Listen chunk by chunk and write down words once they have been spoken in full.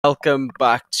Welcome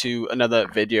back to another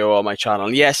video on my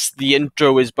channel. Yes, the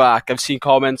intro is back. I've seen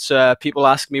comments, people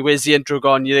ask me, where's the intro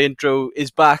gone? The intro is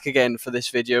back again for this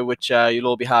video, which you'll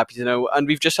all be happy to know. And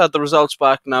we've just had the results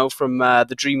back now from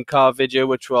the dream car video,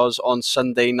 which was on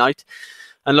Sunday night.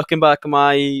 And looking back at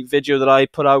my video that I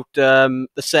put out, the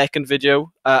second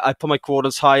video, I put my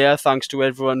coordinates higher, thanks to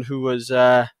everyone who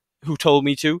told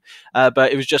me to,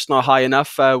 but it was just not high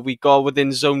enough. We got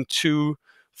within zone 2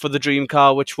 for the dream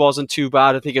car, which wasn't too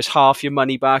bad. I think it's half your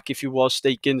money back if you was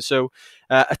staking. So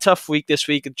a tough week this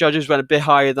week. The judges went a bit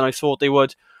higher than I thought they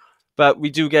would, but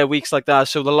we do get weeks like that.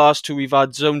 So the last two, we've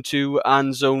had zone 2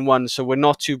 and zone 1, so we're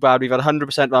not too bad. We've had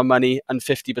 100% of our money and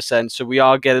 50%, so we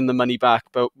are getting the money back.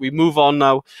 But we move on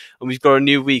now, and we've got a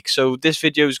new week. So this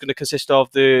video is going to consist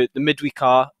of the midweek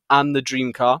car and the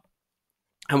dream car.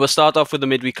 And we'll start off with the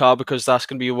midweek car because that's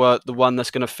going to be the one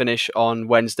that's going to finish on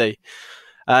Wednesday.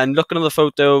 And looking at the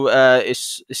photo,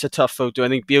 it's a tough photo. I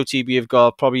think BOTB have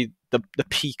got probably the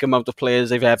peak amount of players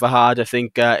they've ever had. I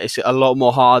think it's a lot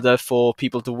more harder for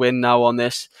people to win now on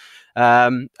this.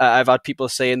 I've had people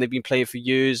saying they've been playing for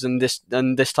years, and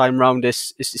this time round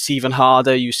it's even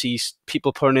harder. You see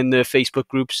people putting in their Facebook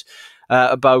groups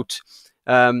about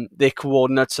their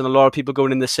coordinates, and a lot of people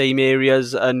going in the same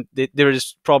areas, and there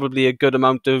is probably a good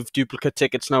amount of duplicate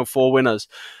tickets now for winners.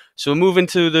 So we'll move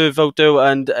into the photo,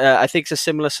 and I think it's a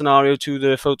similar scenario to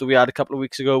the photo we had a couple of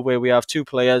weeks ago where we have two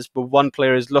players, but one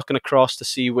player is looking across to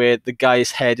see where the guy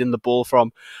is heading the ball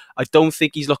from. I don't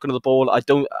think he's looking at the ball.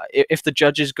 If the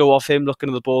judges go off him looking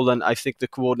at the ball, then I think the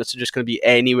coordinates are just going to be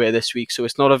anywhere this week. So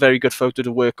it's not a very good photo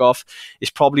to work off. It's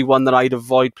probably one that I'd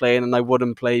avoid playing and I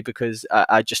wouldn't play because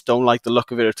I just don't like the look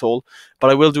of it at all.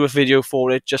 But I will do a video for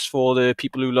it just for the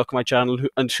people who look at my channel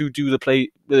and who do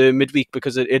the midweek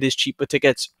because it is cheaper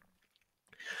tickets.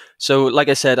 So, like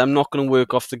I said, I'm not going to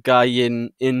work off the guy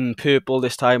in purple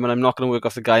this time, and I'm not going to work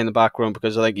off the guy in the background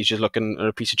because I think he's just looking at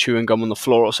a piece of chewing gum on the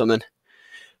floor or something.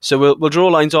 So we'll draw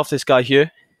lines off this guy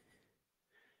here.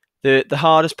 The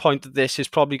hardest point of this is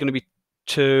probably going to be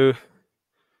to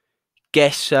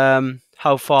guess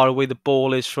how far away the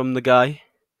ball is from the guy.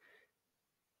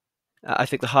 I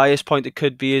think the highest point it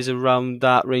could be is around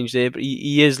that range there, but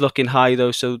he is looking high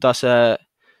though, so that's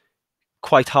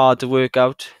quite hard to work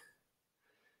out.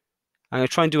 I'm going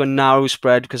to try and do a narrow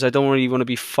spread because I don't really want to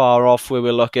be far off where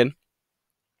we're looking.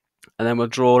 And then we'll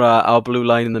draw our blue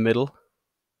line in the middle.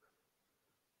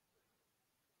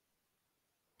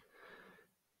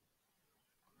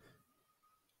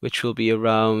 Which will be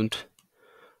around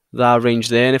that range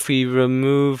there. And if we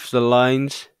remove the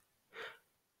lines,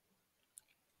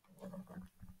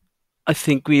 I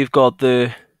think we've got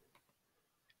the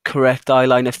correct eye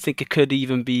line. I think it could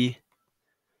even be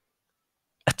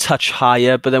a touch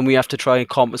higher, but then we have to try and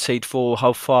compensate for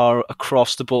how far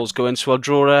across the ball's going. So I'll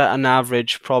draw an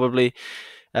average, probably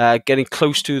getting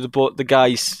close to the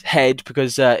guy's head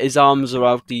because his arms are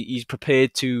out. He's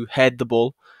prepared to head the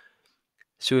ball.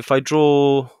 So if I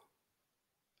draw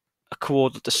a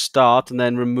coordinate to start and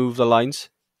then remove the lines,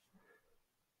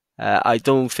 I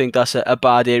don't think that's a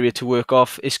bad area to work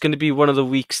off. It's going to be one of the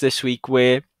weeks this week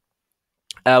where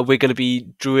we're going to be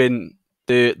drawing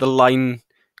the line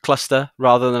cluster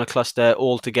rather than a cluster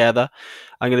altogether.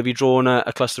 I'm going to be drawing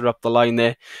a cluster up the line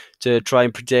there to try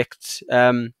and predict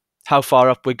how far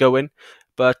up we're going.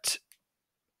 But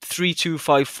 3, 2,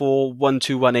 5, 4, 1,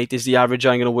 2, 1, 8 is the average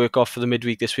I'm going to work off for the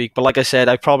midweek this week. But like I said,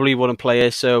 I probably wouldn't play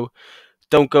it, so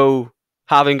don't go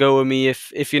having go with me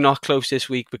if you're not close this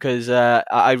week because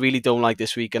I really don't like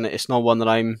this week and it's not one that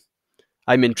I'm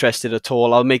interested at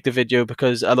all. I'll make the video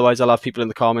because otherwise I'll have people in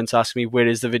the comments ask me where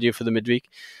is the video for the midweek.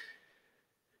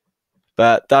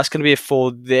 But that's going to be it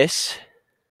for this.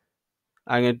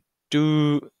 I'm going to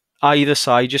do either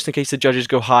side just in case the judges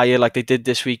go higher like they did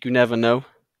this week. You never know.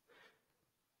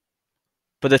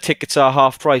 But the tickets are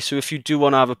half price, so if you do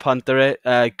want to have a punt there,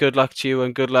 good luck to you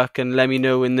and good luck, and let me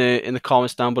know in the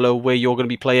comments down below where you're going to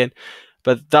be playing.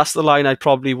 But that's the line I'd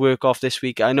probably work off this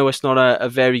week. I know it's not a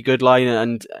very good line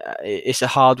and it's a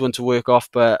hard one to work off,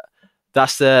 but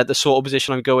that's the sort of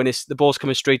position I'm going. The ball's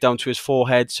coming straight down to his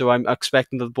forehead, so I'm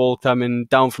expecting the ball coming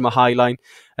down from a high line.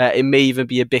 It may even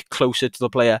be a bit closer to the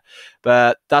player.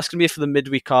 But that's going to be it for the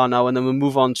midweek car now, and then we'll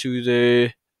move on to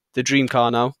the dream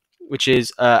car now, which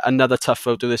is another tough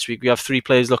photo this week. We have 3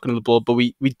 players looking at the ball, but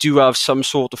we do have some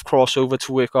sort of crossover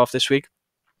to work off this week.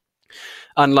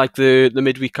 Unlike the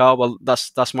midweek car, well,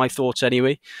 that's my thoughts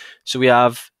anyway. So we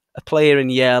have a player in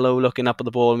yellow looking up at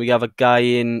the ball, and we have a guy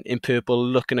in purple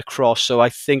looking across. So I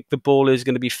think the ball is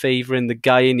going to be favouring the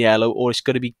guy in yellow, or it's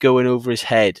going to be going over his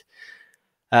head.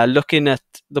 Looking at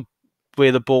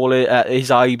where the ball is,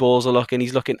 his eyeballs are looking.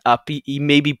 He's looking up. He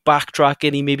may be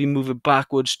backtracking. He may be moving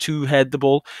backwards to head the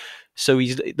ball. So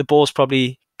the ball's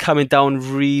probably coming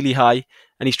down really high,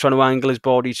 and he's trying to angle his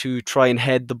body to try and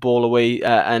head the ball away,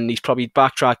 and he's probably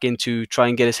backtracking to try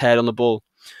and get his head on the ball.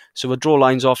 So we'll draw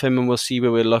lines off him and we'll see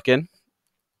where we're looking.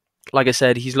 Like I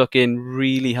said, he's looking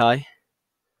really high.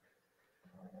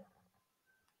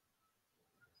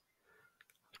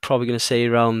 Probably going to say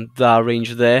around that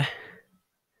range there.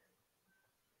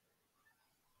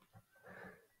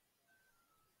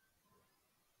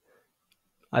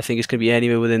 I think it's going to be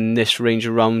anywhere within this range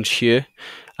around here.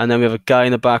 And then we have a guy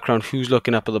in the background who's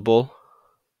looking up at the ball.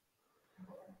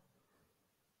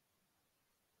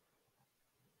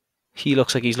 He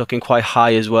looks like he's looking quite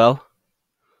high as well.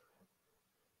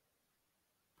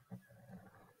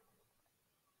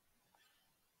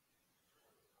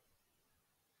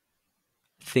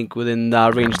 I think within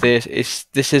that range there,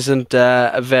 this isn't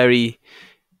a very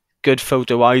good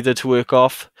photo either to work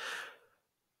off.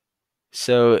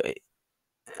 So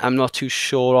I'm not too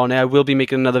sure on it. I will be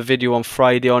making another video on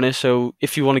Friday on it. So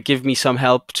if you want to give me some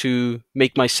help to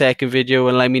make my second video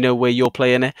and let me know where you're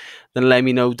playing it, then let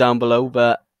me know down below.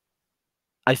 But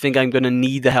I think I'm going to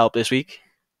need the help this week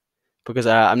because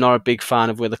I'm not a big fan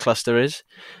of where the cluster is.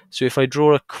 So if I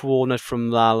draw a coordinate from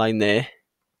that line there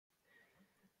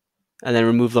and then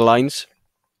remove the lines,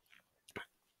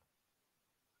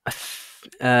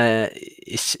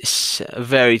 it's a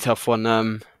very tough one.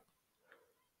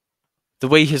 The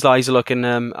way his eyes are looking,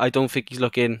 I don't think he's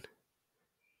looking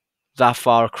that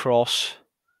far across.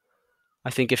 I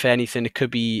think if anything, it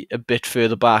could be a bit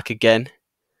further back again.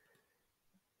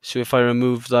 So if I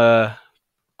remove the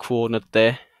coordinate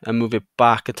there and move it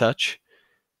back a touch,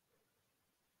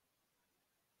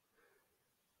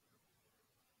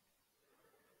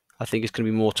 I think it's going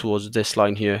to be more towards this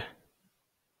line here.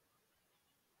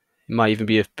 It might even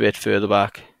be a bit further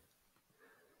back.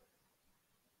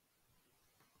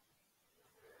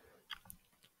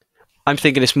 I'm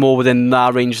thinking it's more within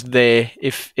that range there,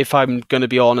 if I'm going to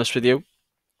be honest with you.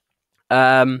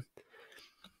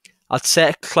 I'll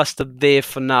set a cluster there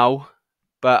for now,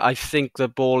 but I think the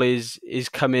ball is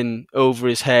coming over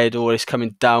his head or is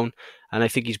coming down, and I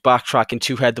think he's backtracking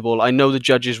to head the ball. I know the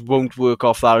judges won't work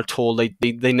off that at all. They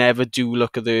never do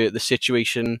look at the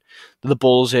situation that the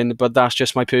ball's in, but that's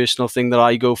just my personal thing that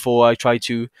I go for. I try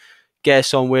to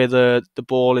guess on where the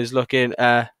ball is looking,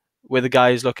 where the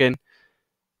guy is looking,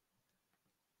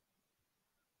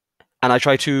 and I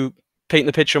try to paint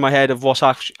the picture in my head of what's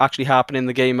actually happening in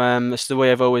the game. It's the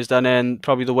way I've always done it, and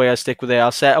probably the way I stick with it.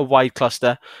 I'll set a wide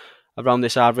cluster around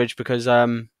this average because I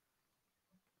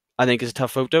think it's a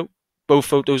tough photo. Both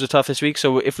photos are tough this week,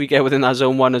 so if we get within that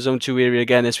zone 1 or zone 2 area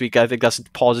again this week, I think that's a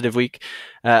positive week.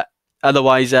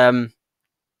 Otherwise, I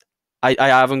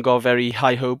haven't got very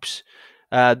high hopes.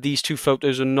 These two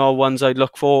photos are not ones I'd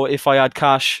look for if I had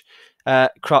cash,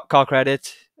 car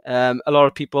credit. A lot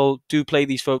of people do play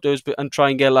these photos and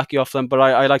try and get lucky off them, but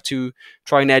I like to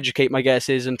try and educate my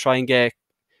guesses and try and get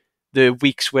the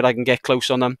weeks where I can get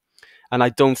close on them. And I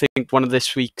don't think one of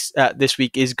this week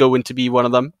is going to be one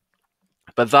of them.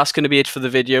 But that's going to be it for the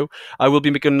video. I will be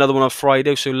making another one on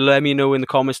Friday, so let me know in the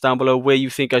comments down below where you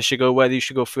think I should go, whether you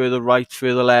should go further right,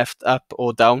 further left, up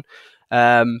or down.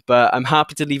 But I'm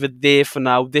happy to leave it there for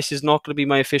now. This is not going to be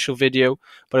my official video,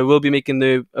 but I will be making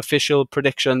the official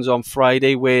predictions on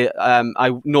Friday, where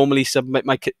I normally submit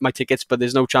my tickets, but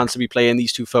there's no chance to be playing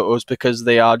these two photos because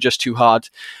they are just too hard.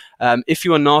 If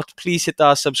you are not, please hit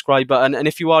that subscribe button. And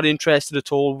if you are interested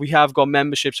at all, we have got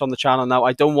memberships on the channel now.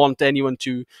 I don't want anyone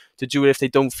to do it if they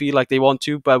don't feel like they want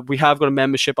to, but we have got a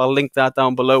membership. I'll link that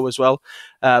down below as well.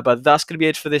 But that's going to be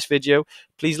it for this video.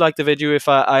 Please like the video if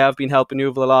I have been helping you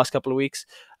over the last couple of weeks.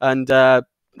 And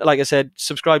like I said,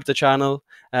 subscribe to the channel.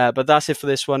 But that's it for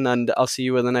this one, and I'll see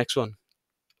you in the next one.